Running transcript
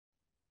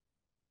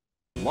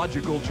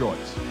logical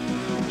choice.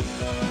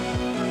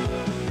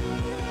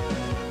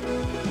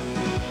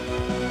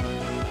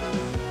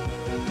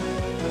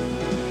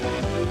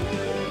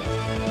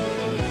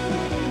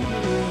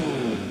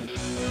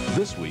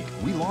 This week,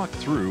 we locked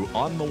through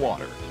On the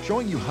Water,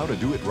 showing you how to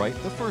do it right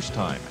the first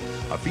time.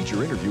 A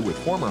feature interview with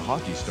former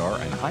hockey star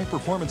and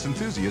high-performance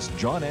enthusiast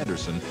John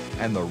Anderson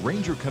and the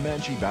Ranger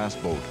Comanche Bass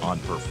Boat on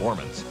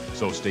performance.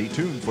 So stay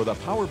tuned for the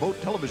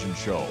Powerboat television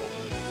show.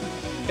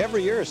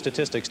 Every year,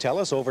 statistics tell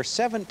us over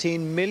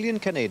 17 million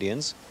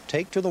Canadians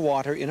take to the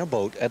water in a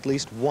boat at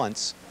least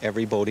once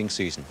every boating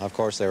season. Of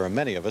course, there are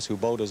many of us who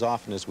boat as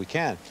often as we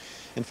can.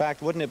 In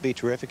fact, wouldn't it be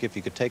terrific if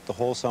you could take the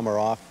whole summer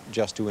off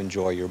just to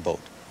enjoy your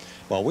boat?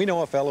 Well, we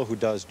know a fellow who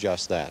does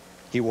just that.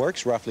 He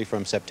works roughly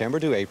from September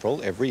to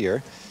April every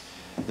year.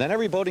 Then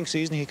every boating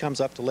season, he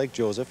comes up to Lake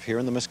Joseph here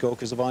in the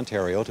Muskokas of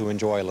Ontario to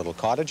enjoy a little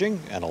cottaging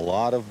and a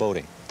lot of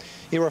boating.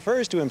 He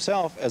refers to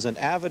himself as an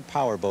avid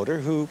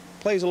powerboater who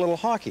plays a little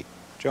hockey.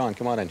 John,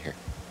 come on in here.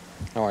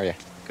 How are you?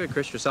 Good,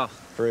 Chris,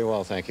 yourself? Very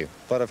well, thank you.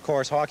 But of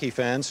course, hockey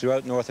fans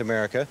throughout North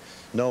America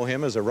know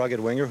him as a rugged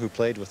winger who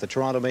played with the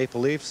Toronto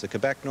Maple Leafs, the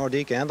Quebec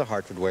Nordiques, and the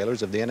Hartford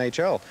Whalers of the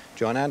NHL,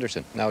 John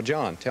Anderson. Now,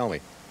 John, tell me,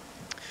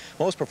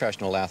 most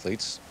professional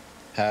athletes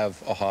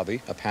have a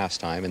hobby, a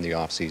pastime in the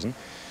off-season.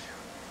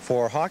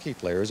 For hockey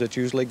players, it's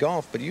usually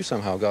golf, but you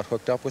somehow got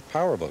hooked up with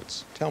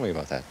powerboats. Tell me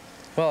about that.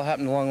 Well, it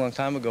happened a long, long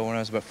time ago when I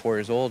was about 4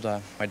 years old.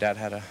 My dad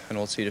had an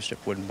old cedar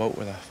strip wooden boat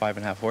with a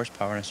 5.5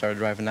 horsepower, and I started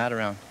driving that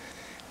around.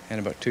 And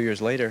about 2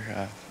 years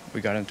later, we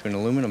got into an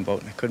aluminum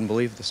boat, and I couldn't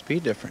believe the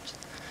speed difference.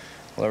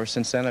 Well, ever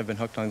since then, I've been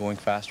hooked on going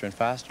faster and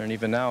faster, and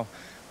even now,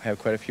 I have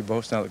quite a few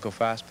boats now that go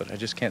fast, but I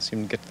just can't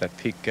seem to get to that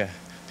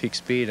peak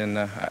speed, and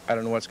I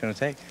don't know what it's going to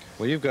take.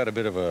 Well, you've got a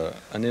bit of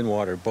an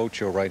in-water boat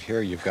show right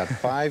here. You've got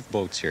 5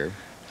 boats here,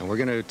 and we're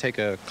going to take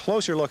a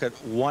closer look at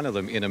one of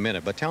them in a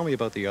minute, but tell me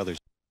about the others.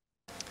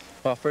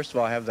 Well, first of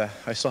all,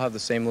 I still have the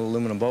same little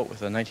aluminum boat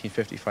with a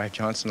 1955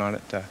 Johnson on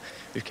it.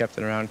 We've kept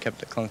it around,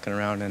 kept it clunking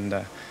around, and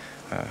I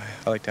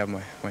like to have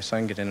my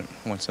son get in it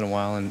once in a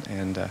while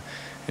and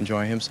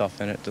enjoy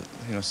himself in it,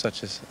 you know,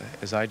 such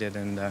as I did.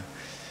 And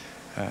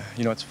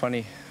you know, it's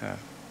funny,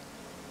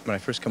 when I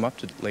first come up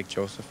to Lake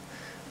Joseph,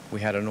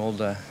 we had an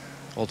old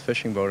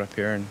fishing boat up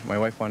here, and my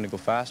wife wanted to go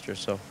faster,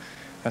 so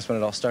that's when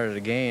it all started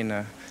again.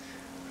 I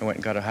went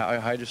and got a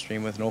hydro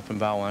stream with an open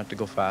bow on it to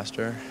go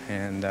faster,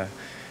 and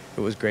it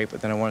was great,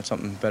 but then I wanted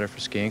something better for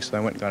skiing, so I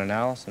went and got an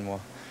Allison.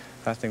 Well,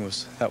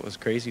 that was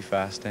crazy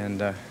fast, and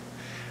then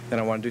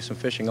I wanted to do some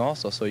fishing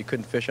also, so you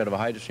couldn't fish out of a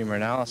hydro stream or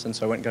an Allison,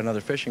 so I went and got another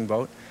fishing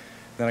boat.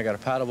 Then I got a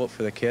paddle boat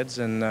for the kids,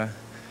 and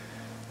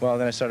well,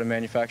 then I started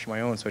manufacturing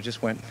my own, so it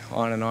just went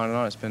on and on and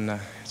on. It's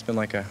been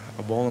like a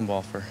bowling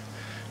ball for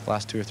the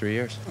last 2 or 3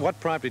 years. What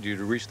prompted you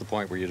to reach the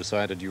point where you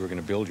decided you were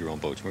going to build your own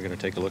boats? We're going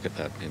to take a look at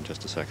that in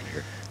just a second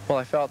here. Well,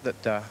 I felt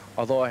that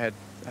although I had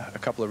a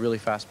couple of really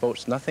fast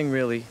boats, nothing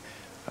really,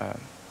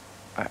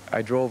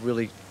 I drove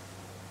really,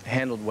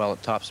 handled well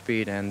at top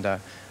speed, and I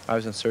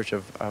was in search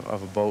of a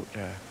boat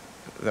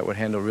that would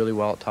handle really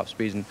well at top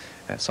speed,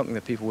 and something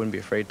that people wouldn't be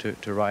afraid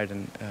to ride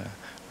and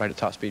ride at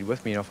top speed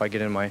with me. You know, if I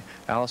get in my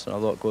Allison,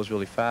 although it goes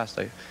really fast,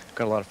 I've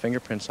got a lot of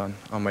fingerprints on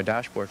my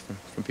dashboard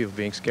from people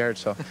being scared,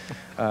 so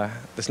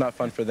it's not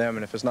fun for them,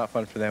 and if it's not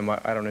fun for them,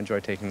 I don't enjoy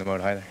taking them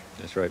out either.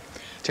 That's right.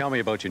 Tell me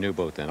about your new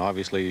boat then.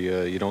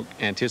 Obviously, you don't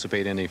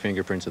anticipate any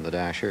fingerprints in the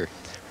dash here.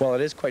 Well,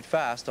 it is quite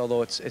fast,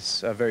 although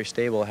it's very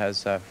stable. It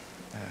has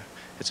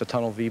it's a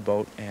tunnel V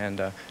boat, and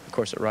of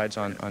course it rides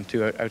on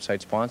 2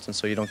 outside sponsons,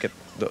 so you don't get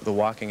the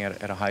walking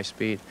at a high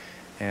speed.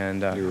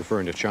 And you're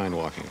referring to chine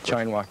walking.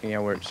 Chine walking, yeah,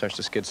 where it starts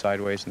to skid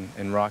sideways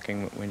and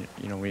rocking when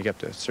you get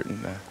to a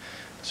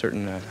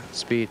certain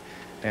speed.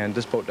 And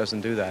this boat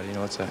doesn't do that. You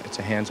know, it's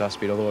a hands-off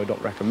speed, although I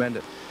don't recommend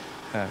it,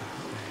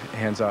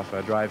 hands-off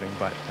driving.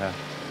 But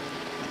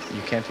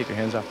you can't take your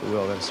hands off the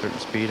wheel at a certain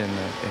speed, and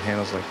it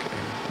handles like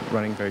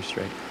running very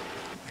straight.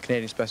 The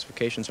Canadian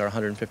specifications are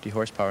 150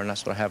 horsepower, and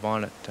that's what I have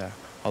on it.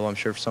 Although I'm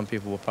sure some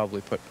people will probably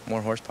put more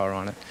horsepower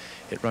on it.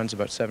 It runs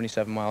about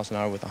 77 miles an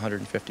hour with a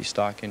 150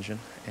 stock engine,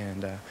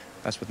 and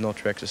that's with no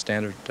tricks, a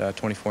standard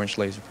 24-inch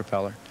laser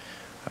propeller.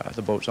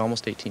 The boat's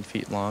almost 18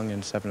 feet long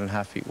and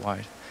 7.5 feet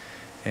wide,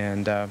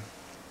 and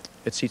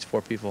it seats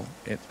 4 people.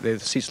 The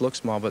seats look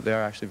small, but they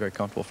are actually very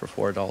comfortable for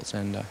 4 adults,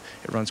 and it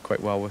runs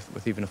quite well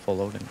with even a full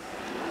load in it.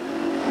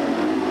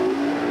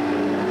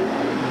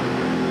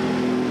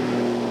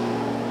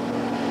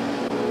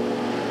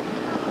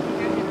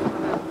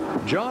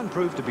 John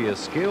proved to be a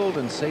skilled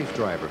and safe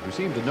driver who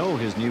seemed to know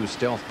his new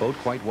stealth boat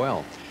quite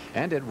well.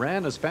 And it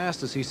ran as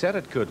fast as he said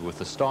it could with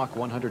the stock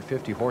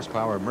 150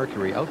 horsepower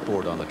Mercury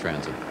outboard on the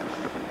Transit.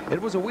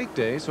 It was a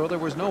weekday, so there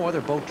was no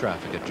other boat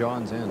traffic at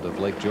John's end of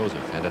Lake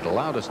Joseph, and it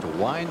allowed us to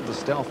wind the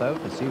Stealth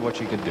out and see what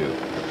she could do.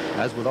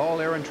 As with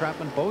all air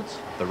entrapment boats,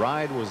 the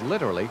ride was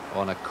literally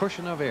on a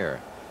cushion of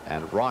air,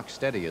 and rock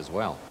steady as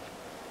well.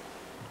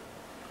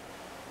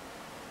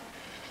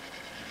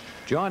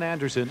 John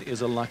Anderson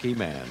is a lucky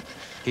man.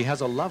 He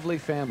has a lovely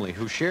family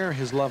who share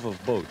his love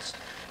of boats,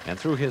 and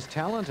through his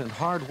talent and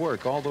hard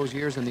work all those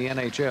years in the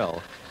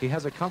NHL, he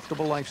has a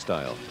comfortable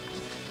lifestyle.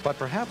 But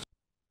perhaps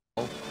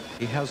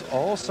he has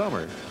all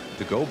summer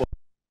to go boating.